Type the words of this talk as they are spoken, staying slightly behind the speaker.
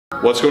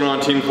What's going on,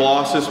 Team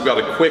Colossus? We've got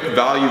a quick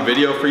value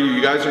video for you.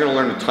 You guys are gonna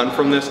learn a ton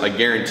from this, I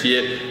guarantee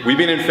it. We've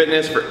been in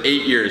fitness for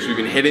 8 years. We've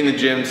been hitting the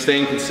gym,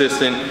 staying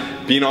consistent,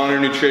 being on our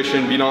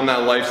nutrition, being on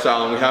that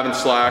lifestyle, and we haven't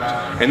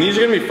slacked. And these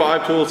are gonna be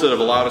 5 tools that have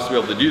allowed us to be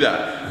able to do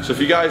that. So if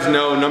you guys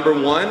know, number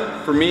 1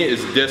 for me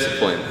is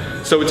discipline.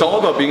 So it's all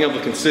about being able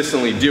to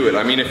consistently do it.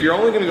 I mean, if you're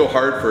only gonna go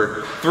hard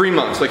for 3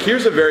 months, like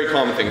here's a very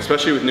common thing,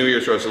 especially with New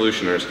Year's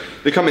resolutioners.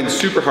 They come in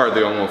super hard, they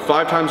go, well,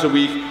 5 times a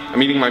week,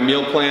 I'm eating my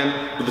meal plan,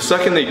 but the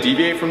second they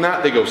deviate from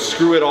that, they go,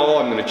 screw it all,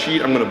 I'm gonna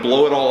cheat, I'm gonna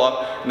blow it all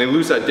up, and they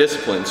lose that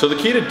discipline. So the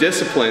key to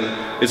discipline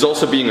is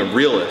also being a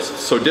realist.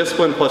 So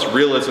discipline plus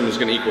realism is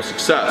gonna equal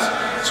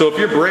success. So if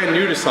you're brand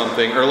new to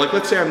something, or like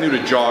let's say I'm new to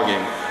jogging,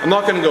 I'm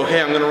not gonna go,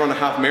 hey, I'm gonna run a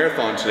half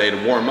marathon today to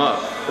warm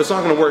up. That's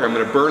not gonna work. I'm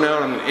gonna burn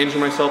out, I'm gonna injure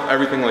myself,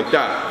 everything like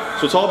that.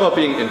 So it's all about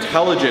being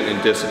intelligent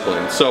and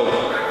disciplined. So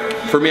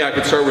for me, I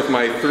could start with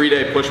my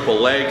 3-day push-pull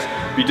legs,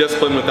 be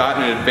disciplined with that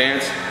and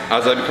advance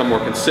as I become more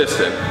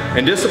consistent.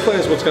 And discipline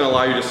is what's gonna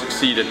allow you to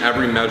succeed in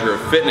every measure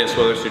of fitness,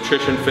 whether it's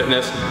nutrition,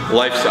 fitness,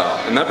 lifestyle.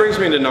 And that brings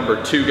me into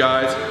number 2,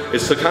 guys,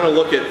 is to kind of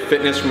look at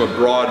fitness from a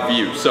broad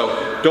view. So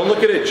don't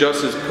look at it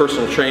just as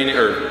personal training,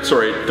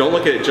 don't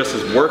look at it just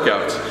as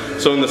workouts.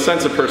 So in the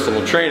sense of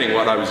personal training,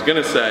 what I was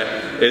gonna say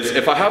is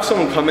if I have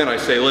someone come in, I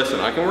say, listen,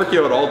 I can work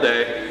you out all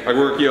day, I can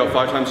work you out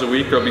 5 times a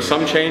week, there'll be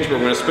some change, but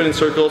we're gonna spin in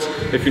circles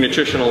if your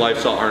nutritional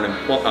lifestyle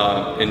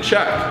aren't in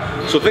check.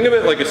 So think of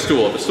it like a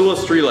stool. If a stool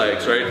has 3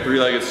 legs, right,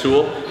 3-legged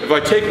stool, if I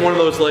take one of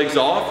those legs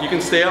off, you can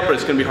stay up, but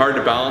it's gonna be hard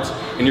to balance,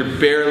 and you're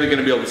barely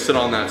gonna be able to sit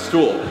on that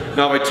stool.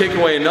 Now if I take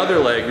away another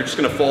leg, you're just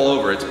gonna fall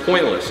over, it's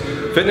pointless.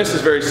 Fitness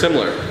is very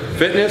similar.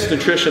 Fitness,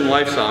 nutrition,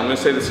 lifestyle, I'm gonna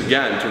say this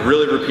again to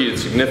really repeat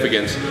its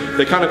significance,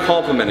 they kind of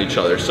complement each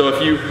other. So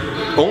if you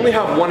only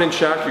have one in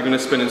check, you're gonna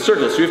spin in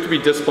circles. So you have to be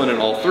disciplined in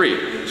all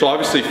 3. So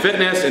obviously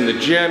fitness, in the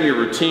gym, your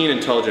routine,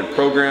 intelligent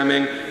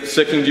programming,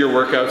 sticking to your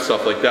workouts,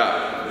 stuff like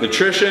that.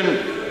 Nutrition,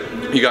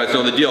 you guys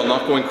know the deal,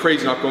 not going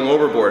crazy, not going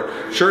overboard.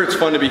 Sure, it's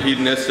fun to be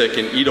hedonistic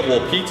and eat a whole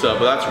pizza,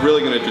 but that's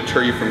really gonna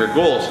deter you from your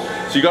goals.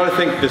 So you gotta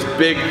think this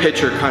big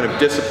picture kind of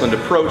disciplined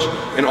approach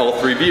in all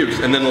 3 views.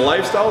 And then the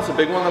lifestyle is a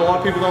big one that a lot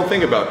of people don't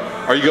think about.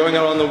 Are you going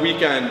out on the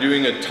weekend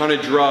doing a ton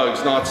of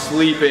drugs, not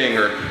sleeping,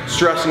 or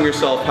stressing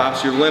yourself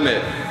past your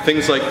limit,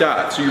 things like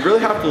that. So you really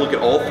have to look at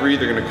all 3,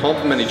 they're gonna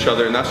complement each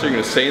other, and that's how you're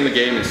gonna stay in the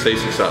game and stay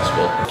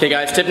successful. Okay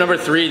guys, tip number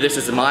 3, this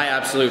is my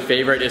absolute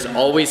favorite, is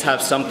always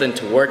have something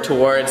to work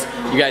towards.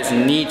 You guys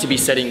need to be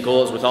setting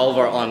goals with all of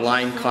our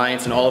online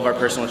clients and all of our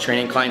personal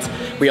training clients.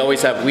 We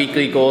always have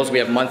weekly goals, we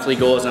have monthly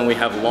goals, and we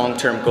have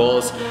long-term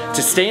goals.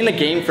 To stay in the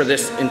game for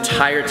this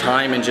entire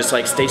time and just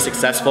like stay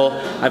successful,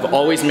 I've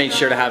always made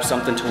sure to have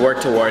something to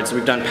work towards.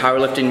 We've done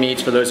powerlifting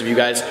meets for those of you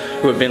guys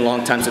who have been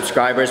long-time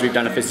subscribers. We've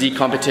done a physique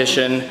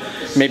competition.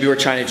 Maybe we're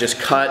trying to just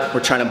cut,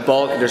 we're trying to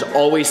bulk. There's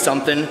always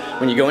something.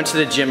 When you go into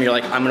the gym, you're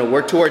like, I'm gonna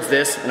work towards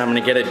this and I'm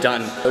gonna get it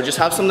done. So just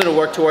have something to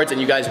work towards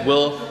and you guys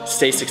will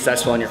stay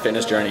successful on your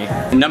fitness journey.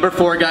 Number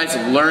 4, guys,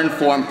 learn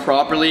form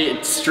properly.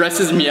 It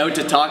stresses me out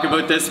to talk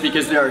about this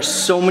because there are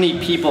so many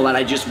people that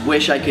I just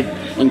wish I could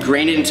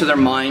ingrain it into their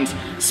minds,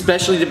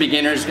 especially the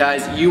beginners,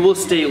 guys. You will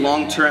stay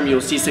long-term,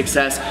 you'll see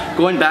success.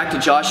 Going back to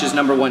Josh's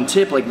number 1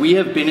 tip, like we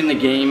have been in the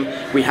game,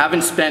 we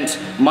haven't spent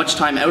much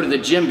time out of the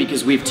gym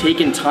because we've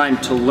taken time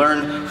to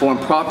learn form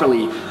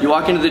properly. You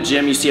walk into the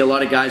gym, you see a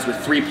lot of guys with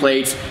 3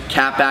 plates,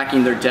 cat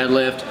backing their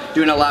deadlift,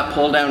 doing a lat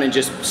pull down and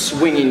just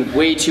swinging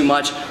way too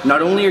much.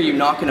 Not only are you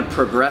not gonna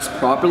progress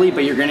properly,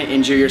 but you're gonna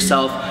injure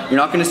yourself. You're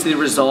not gonna see the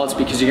results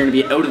because you're gonna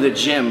be out of the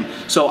gym.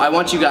 So I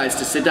want you guys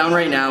to sit down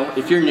right now,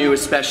 if you're new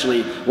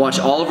especially, watch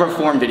all of our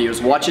form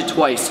videos, watch it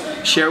twice,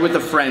 share with a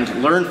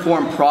friend, learn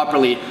form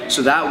properly,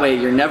 so that way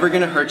you're never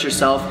gonna hurt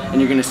yourself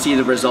and you're gonna see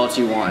the results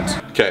you want.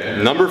 Okay,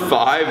 number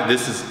 5,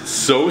 this is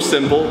so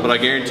simple, but I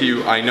guarantee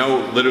you, I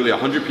know literally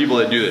 100 people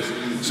that do this.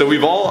 So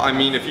we've all, I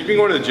mean, if you've been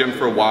going to the gym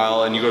for a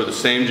while and you go to the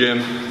same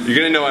gym, you're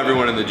gonna know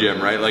everyone in the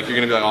gym, right? Like you're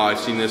gonna be like, oh, I've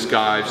seen this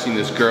guy, I've seen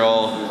this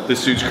girl,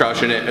 this dude's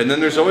crushing it. And then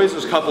there's always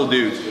those couple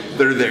dudes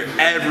that are there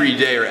every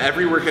day or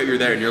every workout you're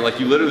there and you're like,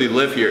 you literally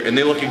live here, and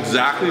they look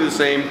exactly the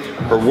same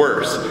or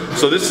worse.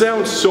 So this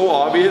sounds so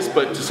obvious,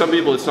 but to some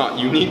people it's not.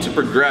 You need to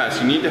progress,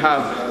 you need to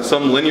have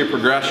some linear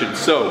progression.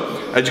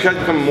 So as you kind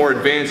of become more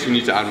advanced, you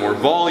need to add more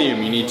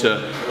volume, you need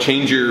to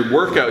change your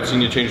workouts, you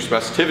need to change your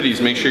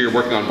specificities, make sure you're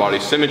working on body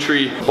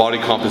symmetry, body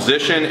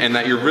composition, and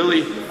that you're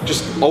really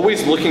just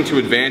always looking to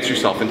advance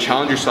yourself and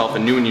challenge yourself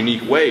in new and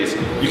unique ways.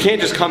 You can't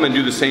just come and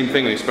do the same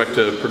thing and expect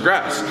to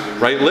progress,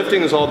 right?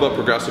 Lifting is all about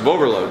progressive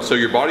overload, so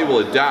your body will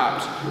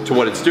adapt to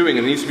what it's doing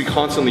and it needs to be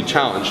constantly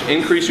challenged.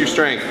 Increase your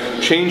strength,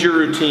 change your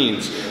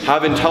routines,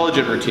 have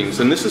intelligent routines,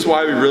 and this is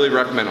why we really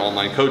recommend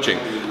online coaching.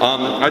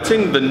 I'd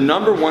say the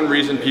number 1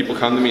 reason people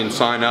come to me and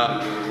sign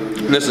up,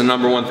 and this is the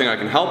number 1 thing I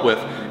can help with,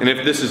 and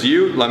if this is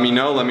you, let me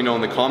know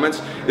in the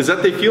comments, is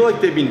that they feel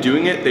like they've been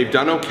doing it, they've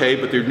done okay,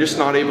 but they're just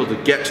not able to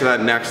get to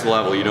that next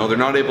level, you know? They're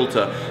not able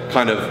to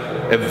kind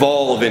of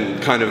evolve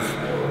and kind of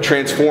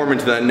transform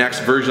into that next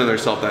version of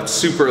themselves, that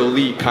super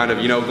elite kind of,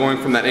 you know, going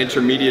from that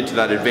intermediate to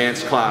that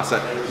advanced class,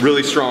 that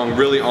really strong,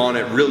 really on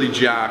it, really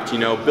jacked, you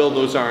know, build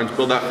those arms,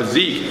 build that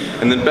physique.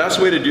 And the best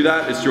way to do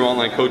that is through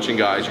online coaching,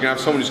 guys. You're gonna have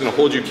someone who's gonna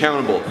hold you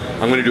accountable.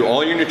 I'm gonna do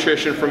all your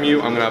nutrition from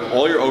you. I'm gonna have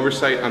all your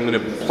oversight. I'm gonna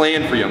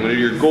plan for you. I'm gonna do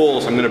your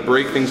goals. I'm gonna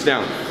break things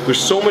down. There's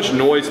so much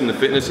noise in the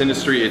fitness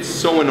industry. It's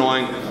so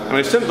annoying. And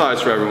I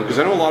sympathize for everyone because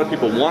I know a lot of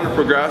people want to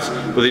progress,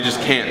 but they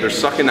just can't. They're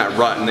stuck in that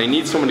rut and they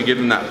need someone to give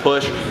them that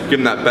push, give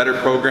them that better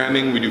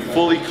programming. We do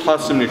fully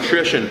custom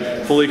nutrition,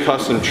 fully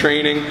custom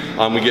training.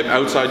 We give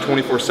outside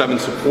 24/7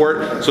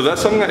 support. So if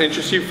that's something that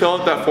interests you, fill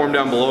out that form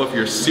down below if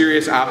you're a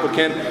serious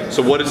applicant.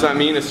 So what does that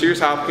mean? A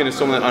serious applicant is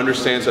someone that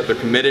understands that they're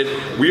committed.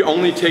 We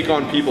only take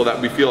on people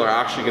that we feel are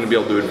actually going to be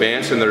able to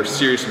advance and that are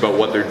serious about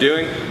what they're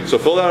doing. So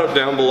fill that out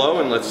down below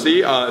and let's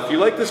see. If you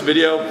like this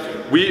video,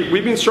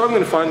 we've been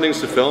struggling to find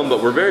things to film,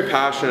 but we're very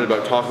passionate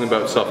about talking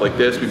about stuff like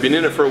this. We've been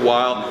in it for a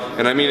while,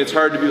 and I mean, it's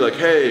hard to be like,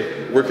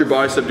 hey, work your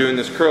bicep doing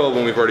this curl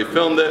when we've already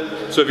filmed it.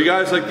 So if you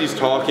guys like these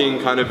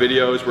talking kind of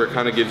videos where it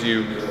kind of gives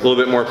you a little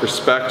bit more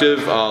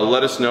perspective,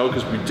 let us know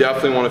because we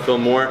definitely want to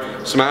film more.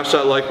 Smash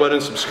that like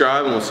button,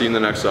 subscribe, and we'll see you in the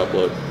next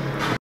upload.